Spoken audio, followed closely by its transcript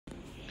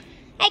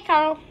Hey,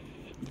 Carl.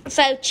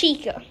 So,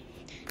 Chica.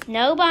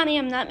 No, Bonnie,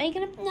 I'm not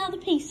making another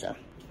pizza.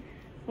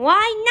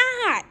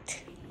 Why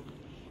not?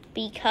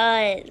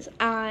 Because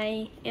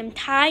I am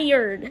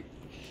tired.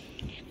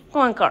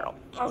 Come on, Carl.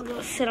 I'll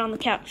go sit on the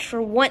couch for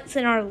once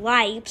in our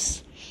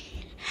lives.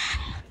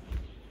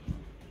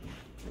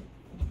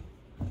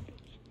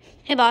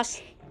 Hey,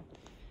 boss.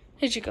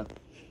 Hey, Chica.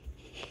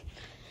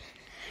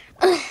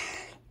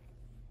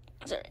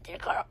 It's right there,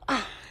 Carl.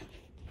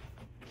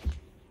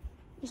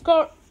 Let's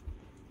go.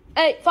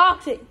 Hey,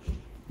 Foxy.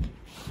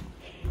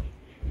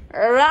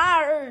 Never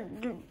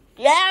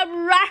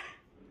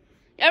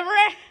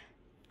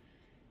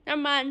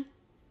mind.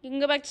 You can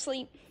go back to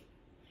sleep.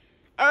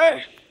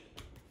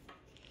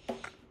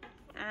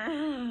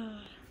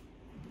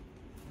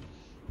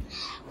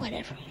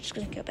 Whatever. I'm just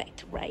gonna go back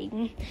to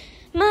writing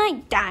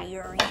my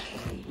diary.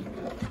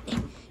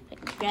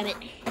 Grab it.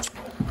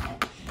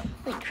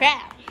 Holy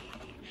crap.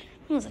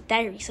 It was a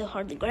diary so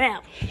hard to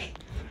grab.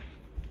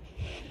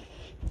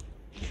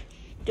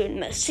 Doing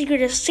the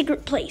secret of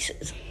secret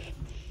places.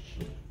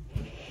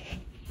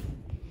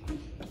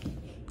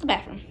 The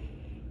bathroom.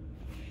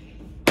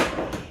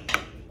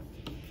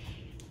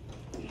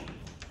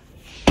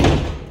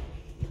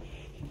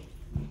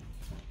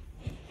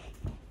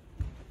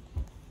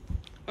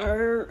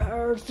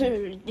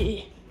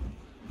 Freddy.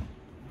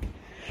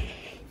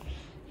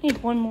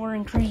 Need one more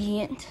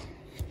ingredient.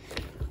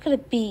 What could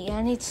it be?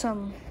 I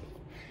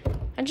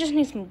just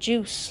need some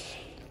juice.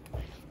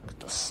 Got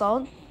the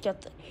salt,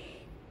 got the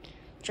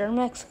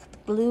Germex, got the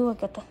glue, I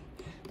got the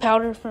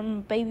powder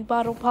from Baby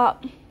Bottle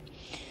Pop,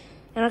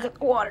 and I got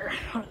the water.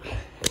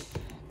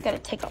 Gotta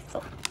take off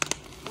the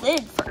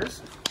lid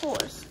first, of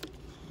course.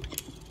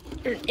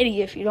 You're an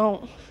idiot if you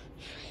don't.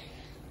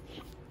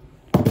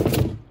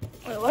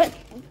 Wait, what?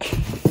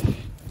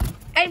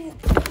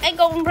 Hey,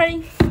 Golden Freddy.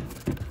 You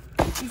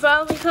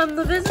finally come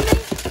to visit me?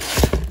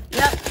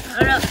 Yep,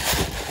 hold up.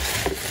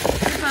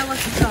 If I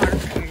left the car,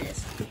 here it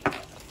is.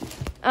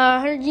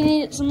 I heard you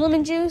needed some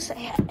lemon juice.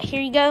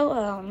 Here you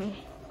go.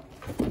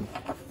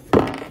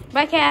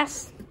 Bye,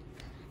 Cass.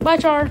 Bye,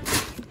 Char.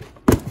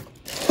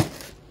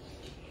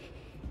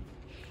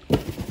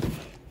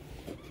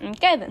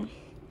 Okay, then.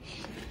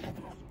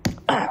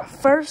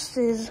 First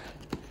is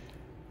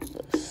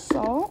the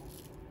salt.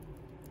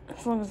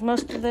 As long as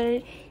most of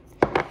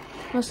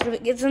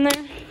it gets in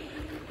there.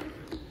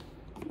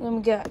 Then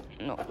we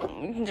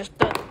can just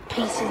put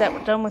pieces that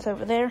we're done with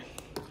over there.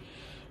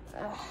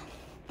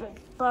 Big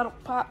bottle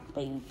pop,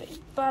 big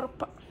bottle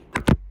pop.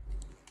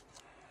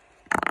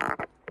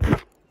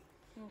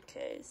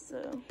 Okay,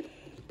 so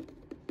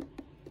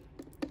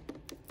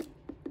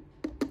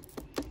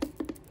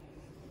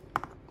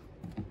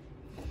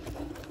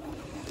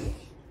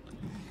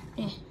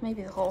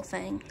maybe the whole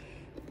thing.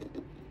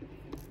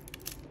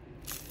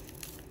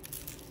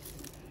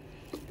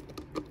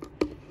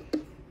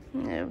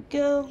 There we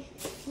go.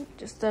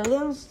 Just throw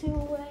those two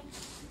away.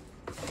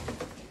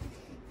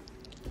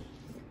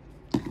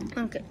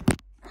 Okay.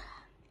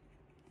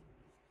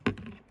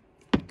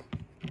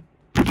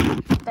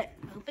 Better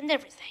open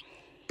everything.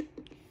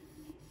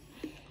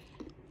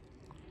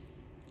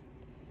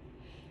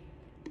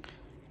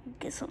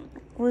 Get some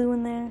glue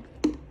in there.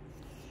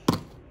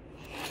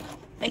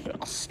 Make it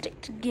all stick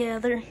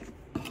together.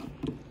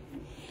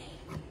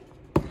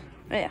 Oh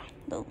yeah,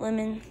 the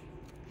lemon.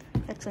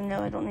 Actually,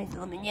 no, I don't need the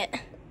lemon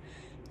yet.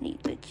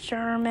 Need the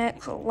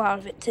Germex, a lot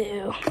of it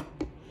too.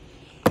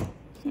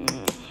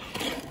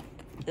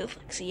 It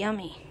looks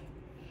yummy.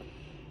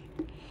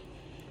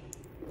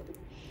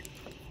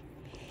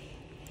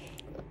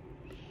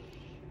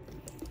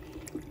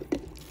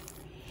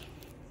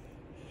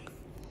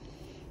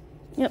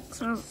 Yep,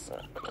 smells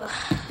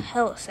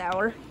hella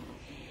sour.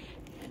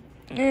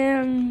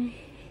 And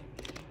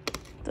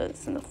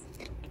that's in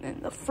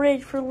the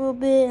fridge for a little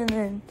bit,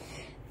 and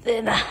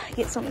then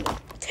get something to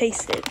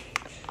taste it.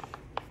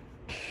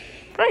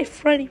 Probably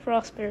Freddy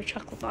Frostbear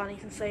chocolate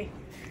bonnies and say,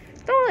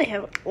 don't really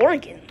have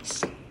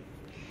organs,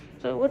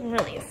 so it wouldn't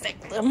really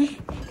affect them.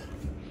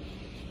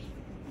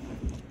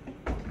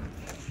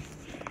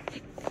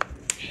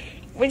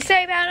 What'd you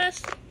say about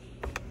us?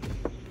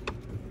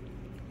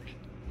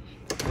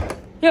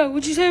 Yeah,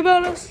 what'd you say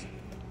about us?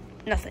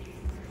 Nothing.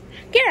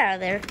 Get out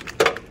of there.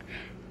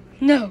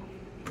 No.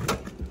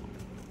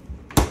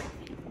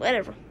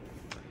 Whatever.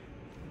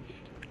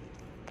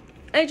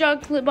 Hey,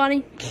 chocolate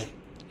bunny.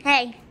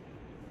 Hey.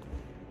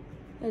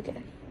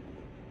 Okay.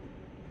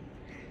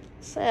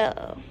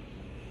 So,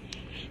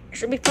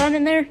 should be fun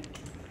in there.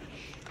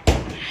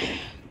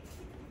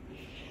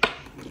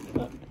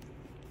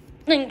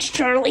 Thanks,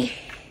 Charlie.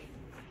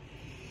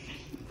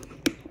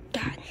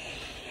 God.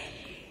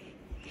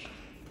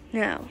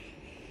 Now,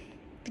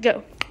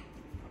 go.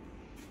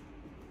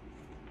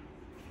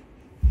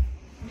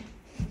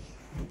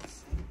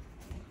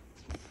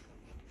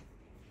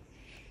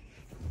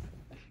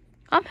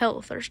 I'm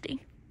hella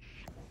thirsty.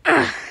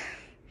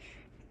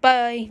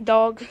 Bye,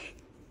 dog.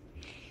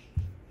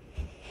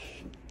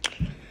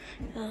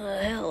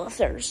 Hella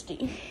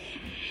thirsty.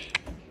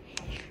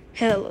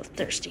 Hella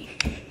thirsty.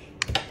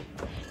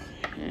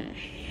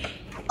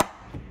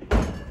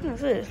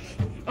 What's this?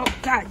 Oh,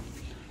 God.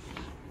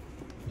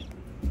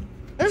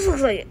 This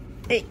looks like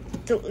a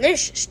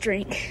delicious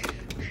drink.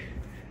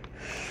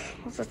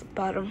 What's at the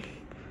bottom?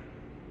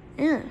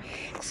 Yeah,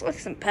 looks like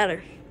some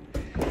powder.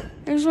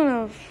 There's one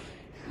of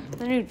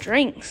the new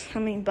drinks. I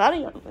mean,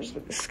 body armors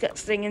were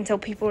disgusting until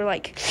people were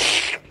like,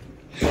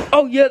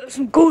 oh yeah, that's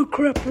some good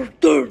crap right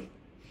there.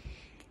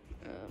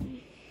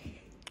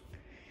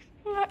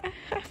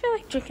 I feel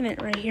like drinking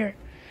it right here.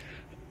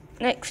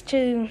 Next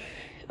to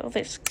all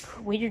this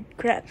weird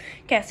crap.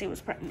 Cassie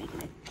was probably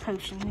making a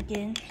potion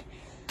again.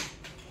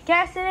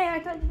 Cassie, I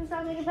told you to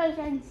stop making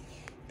potions.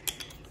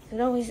 It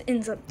always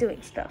ends up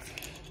doing stuff.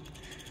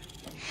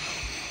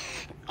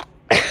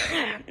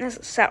 That's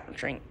a sour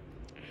drink.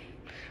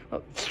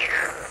 Oh.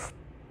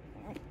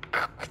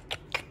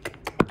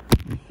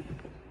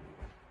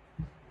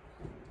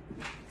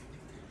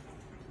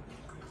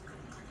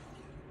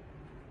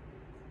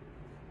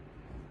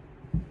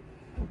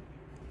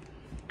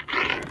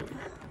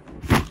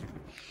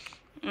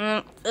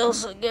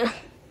 Feels so good.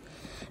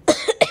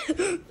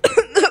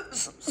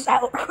 Some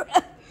sour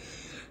crap.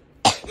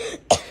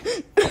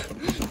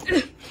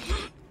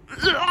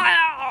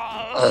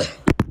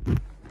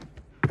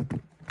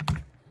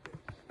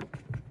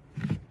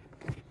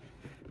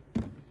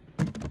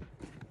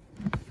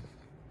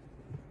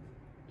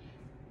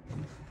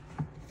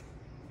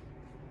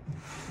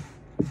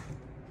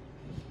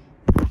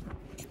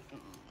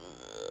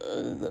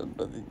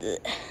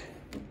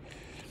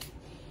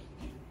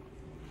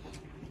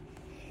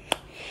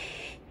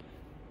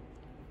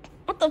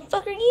 What the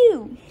fuck are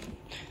you?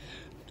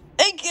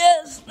 I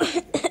guess. But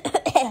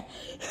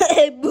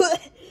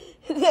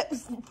that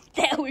was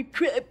sour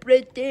crap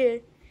right there.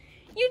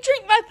 You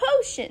drink my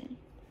potion.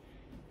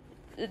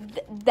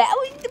 That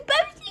was the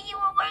potion you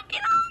were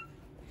working on?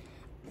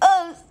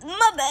 Oh,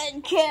 my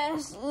bad,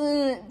 Cass.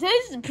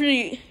 Tastes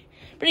pretty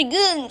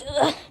good.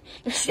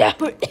 The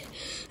sour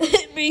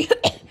hit me.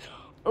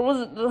 Or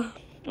was it the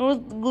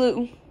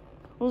glue?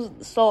 Or was it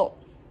the salt?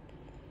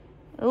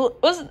 It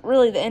wasn't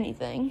really the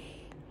anything.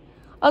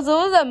 Also,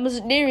 what was that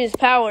mysterious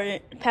powder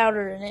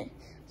in it?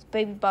 It's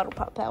baby bottle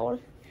pop powder.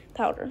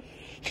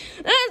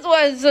 That's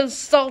why it's so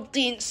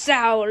salty and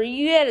sour.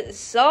 You had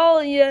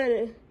salt, you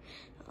had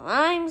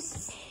lime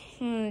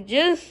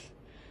juice,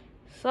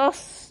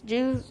 sauce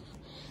juice.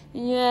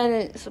 You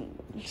had some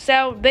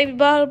sour baby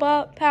bottle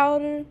pop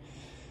powder.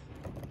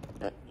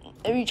 If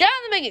you're trying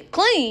to make it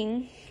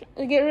clean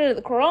to get rid of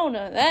the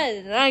corona, that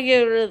is not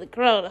get rid of the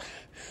corona.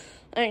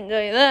 I can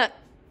tell you that.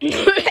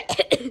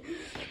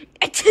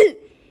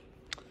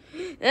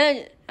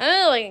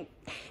 I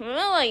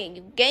feel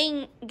like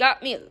game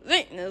got me a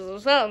sickness or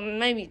something.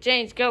 Maybe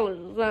change colors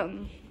or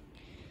something.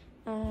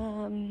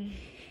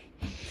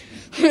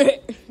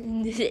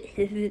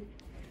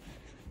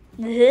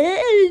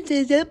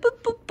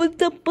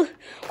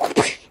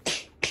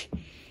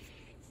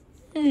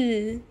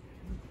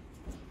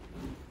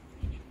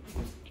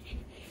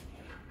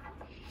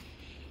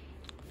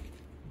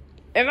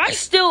 Am I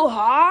still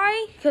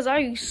high? Because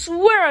I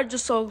swear I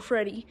just saw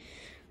Freddy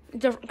in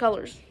different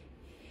colors.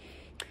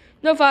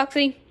 No,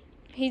 Foxy.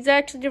 He's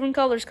actually different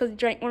colors because he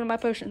drank one of my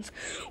potions.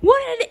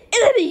 What an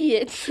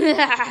idiot!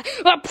 Ow,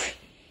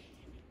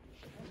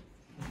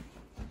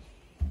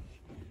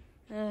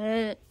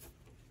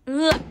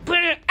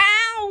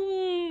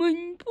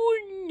 my poor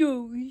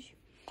nose.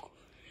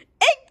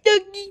 Hey,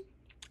 Dougie.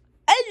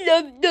 I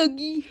love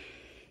Dougie.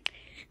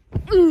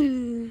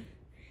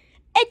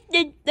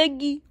 Hey,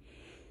 Dougie.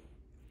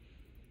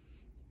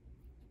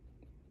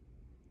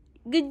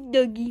 Good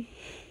doggy.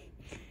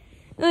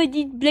 Oh,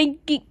 this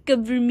blanket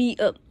cover me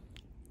up.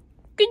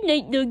 Good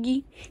night,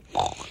 doggy.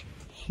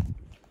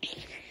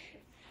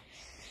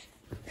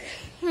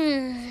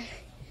 Mommy.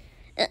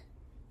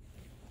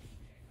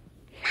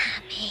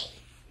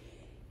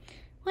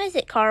 What is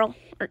it, Carl?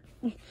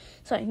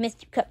 Sorry,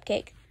 Mr.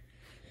 Cupcake.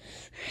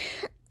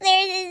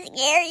 There's a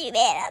scary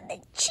man on the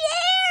chair.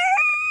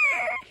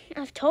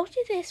 I've told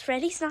you this.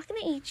 Freddy's not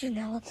going to eat you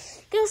now.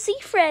 Go see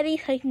Freddy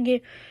so you can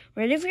get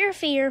rid of your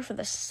fear for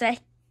the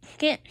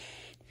second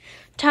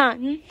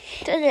time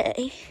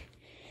today.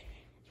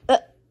 Go,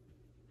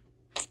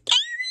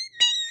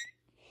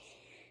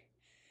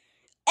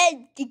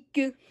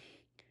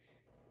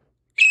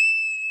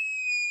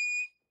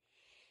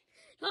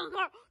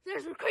 girl.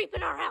 There's a creep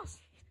in our house.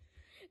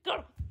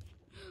 Go.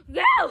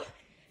 Go.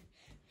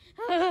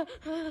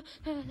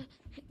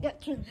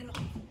 Got turned it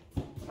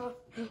off.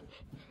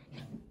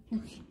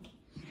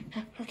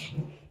 Okay.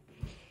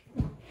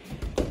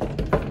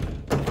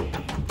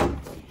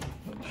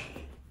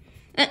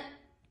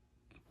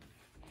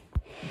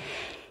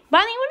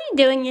 Bonnie, what are you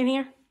doing in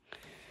here?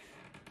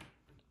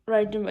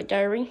 Writing my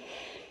diary.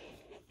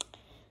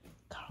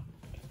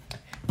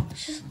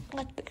 Just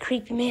let the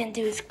creepy man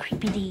do his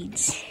creepy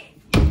deeds.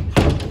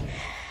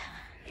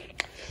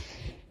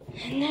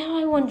 And now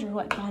I wonder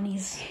what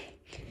Bonnie's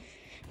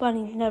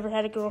never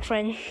had a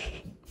girlfriend.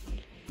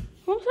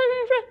 What's her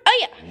girlfriend? Oh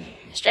yeah,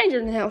 stranger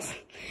in the house.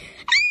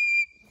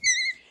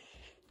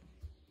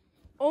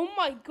 Oh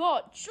my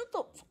God, shut the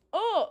f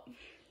up.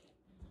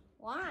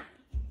 Why?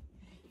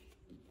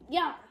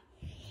 Yeah,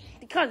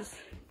 because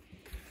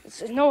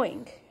it's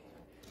annoying.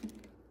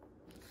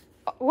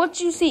 What'd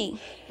you see?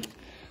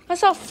 I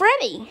saw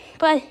Freddy,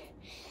 but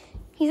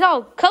he's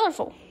all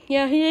colorful.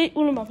 Yeah, he ate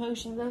one of my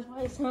potions. That's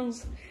why it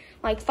sounds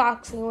like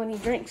Foxy when he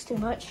drinks too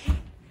much.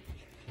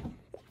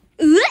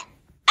 I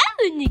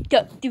want to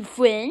talk to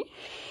friend.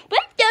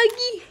 What,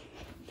 doggy?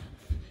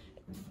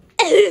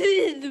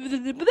 It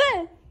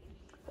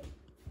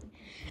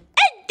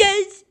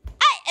does.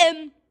 I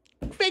am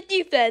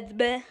Freddy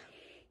Fazbear.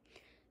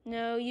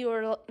 No, you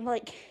are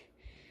like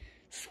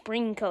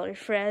spring color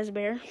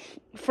Fazbear.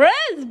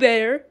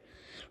 Fazbear?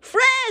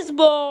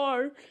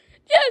 Fazbar!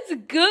 That's a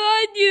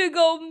good idea,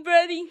 Golden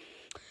Freddy.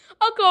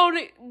 I called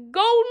it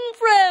Golden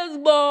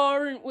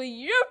Fazbar with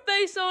your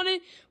face on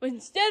it, but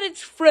instead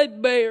it's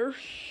Fredbear.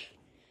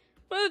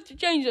 We'll have to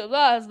change those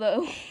eyes,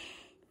 though.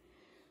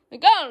 They're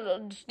kind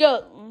of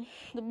disgusting,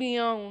 to be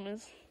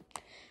honest.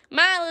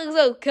 Mine looks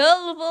so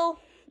colorful,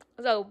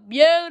 so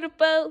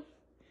beautiful.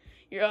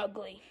 You're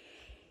ugly.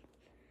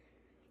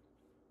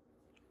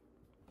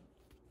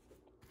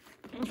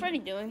 What's Freddy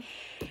doing?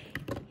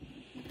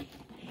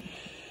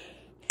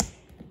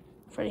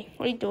 Freddy,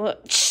 what are you doing?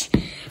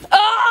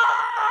 Ah!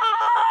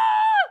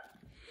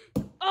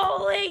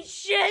 Holy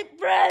shit,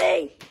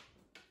 Freddy!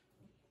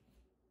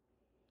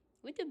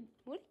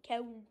 What a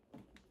coward.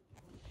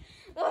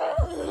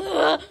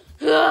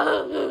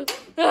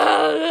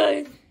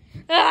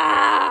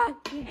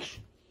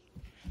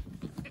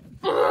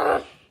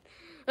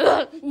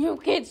 You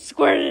can't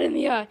squirt it in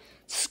the eye.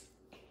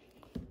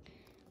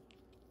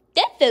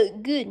 That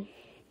felt good.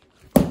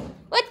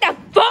 What the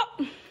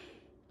fuck?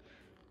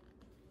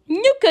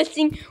 No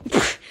cussing.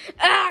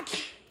 Ah!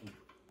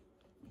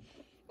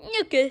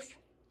 No cuss.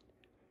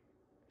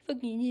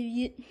 Fucking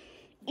idiot.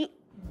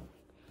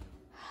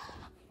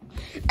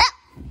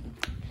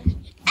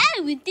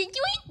 I want to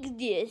drink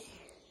this.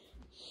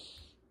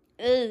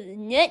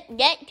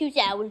 Not too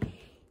sour. I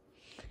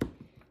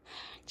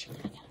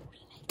gotta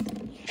remake the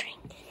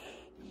drink.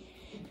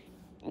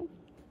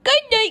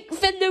 Good night,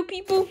 fellow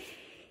people.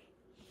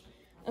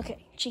 Okay,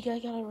 Chica, I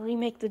gotta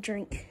remake the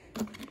drink.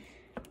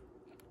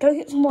 Go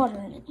get some water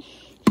in it.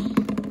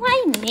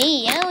 Why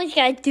me? I always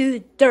gotta do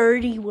the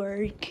dirty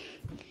work.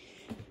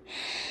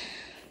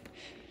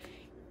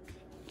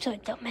 So I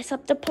don't mess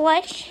up the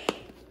plush.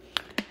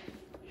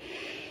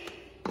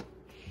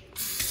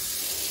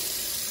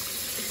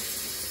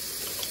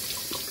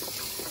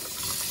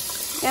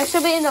 That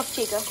should be enough,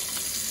 Chica.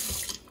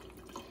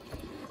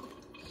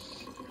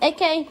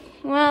 Okay,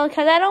 well,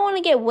 because I don't want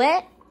to get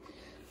wet.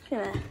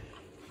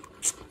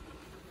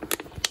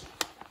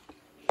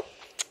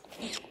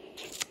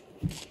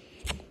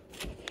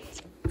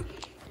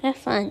 Have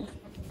fun.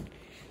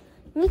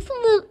 Looks a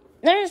little,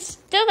 there's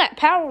still that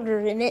powder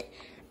in it.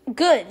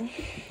 Good.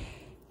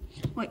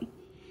 Wait.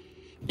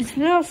 It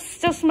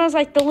still smells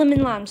like the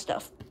lemon lime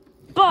stuff.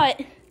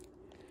 But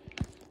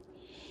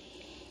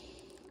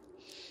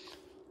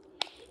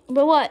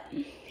what?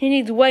 He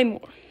needs way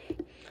more.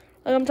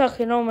 Like I'm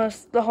talking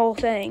almost the whole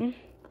thing.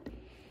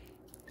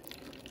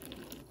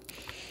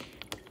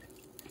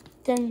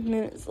 10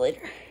 minutes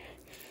later.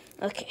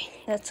 Okay,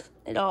 that's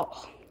it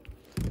all.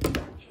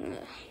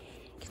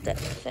 Get that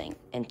thing,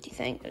 empty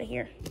thing out of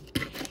here.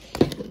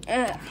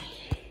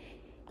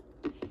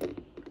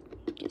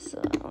 Guess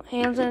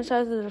hand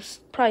sanitizer is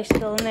probably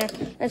still in there.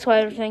 That's why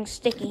everything's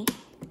sticky.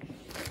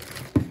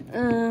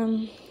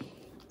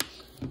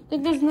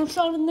 Think there's no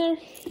salt in there?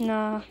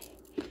 Nah.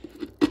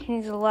 He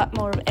needs a lot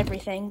more of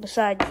everything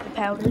besides the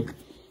powder.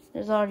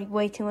 There's already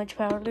way too much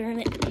powder in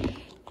it.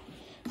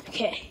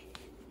 Okay.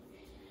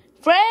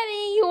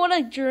 Freddy, you want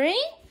a drink?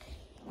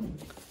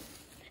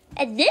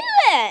 I do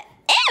that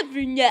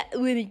every night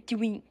with a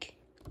drink.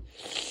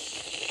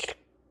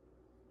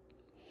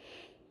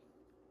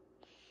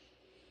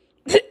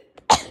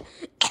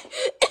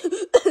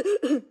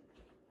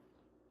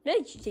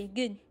 That should taste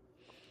good.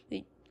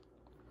 Wait.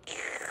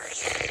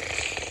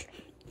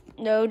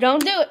 No,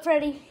 don't do it,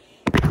 Freddy.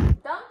 Don't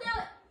do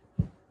it.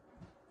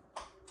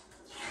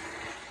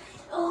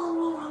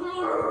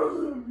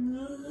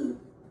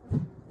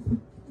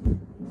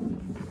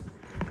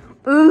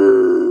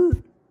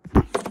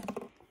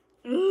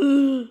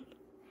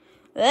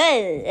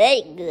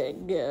 Hey,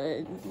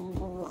 good.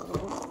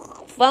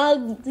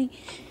 Foxy,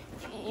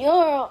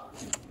 you're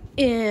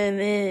in.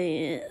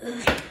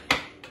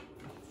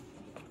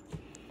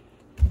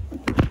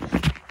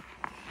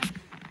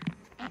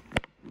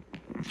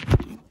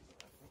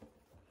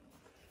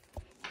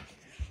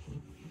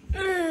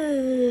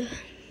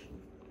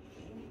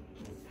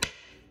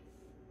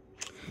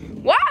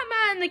 Why am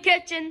I in the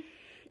kitchen?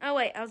 Oh,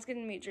 wait, I was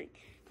getting me a drink.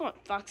 Come on,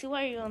 Foxy,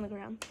 why are you on the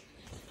ground?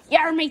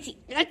 Yeah, matey,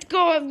 let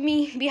go of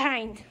me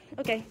behind.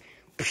 Okay.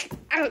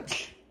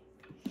 Ouch.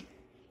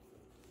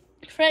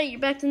 Freddy, you're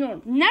back to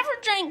normal. Never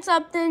drink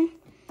something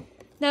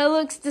that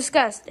looks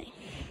disgusting.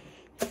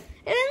 It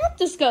didn't look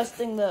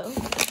disgusting, though.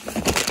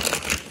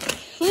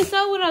 At least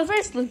not when I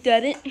first looked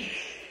at it.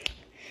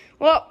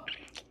 Well,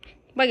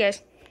 bye,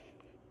 guys.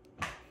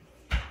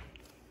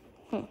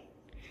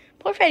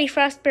 Poor Freddy,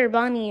 Frostbear,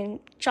 Bonnie, and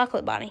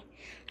Chocolate Bonnie.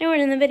 They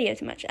weren't in the video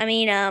too much. I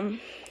didn't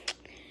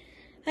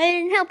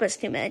help us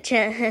too much.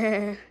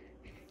 Jeez,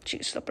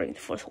 stop breaking the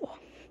fourth wall.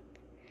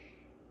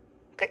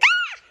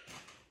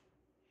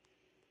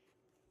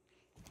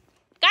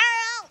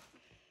 Girl!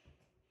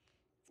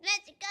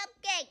 Smash a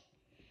cupcake!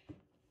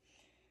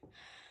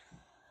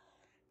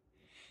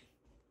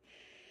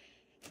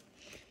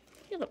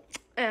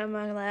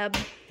 My lab.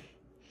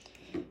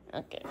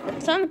 Okay,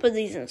 so I'm gonna put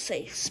these in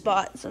safe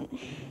spots, and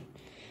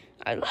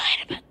I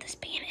lied about this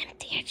being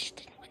empty. I just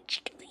didn't want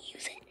you to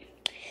use it.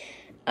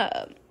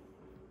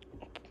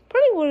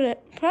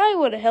 Probably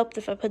would have helped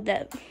if I put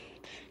that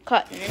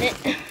cotton in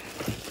it.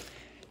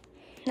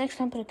 Next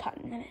time, put a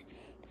cotton in it.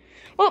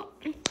 Well,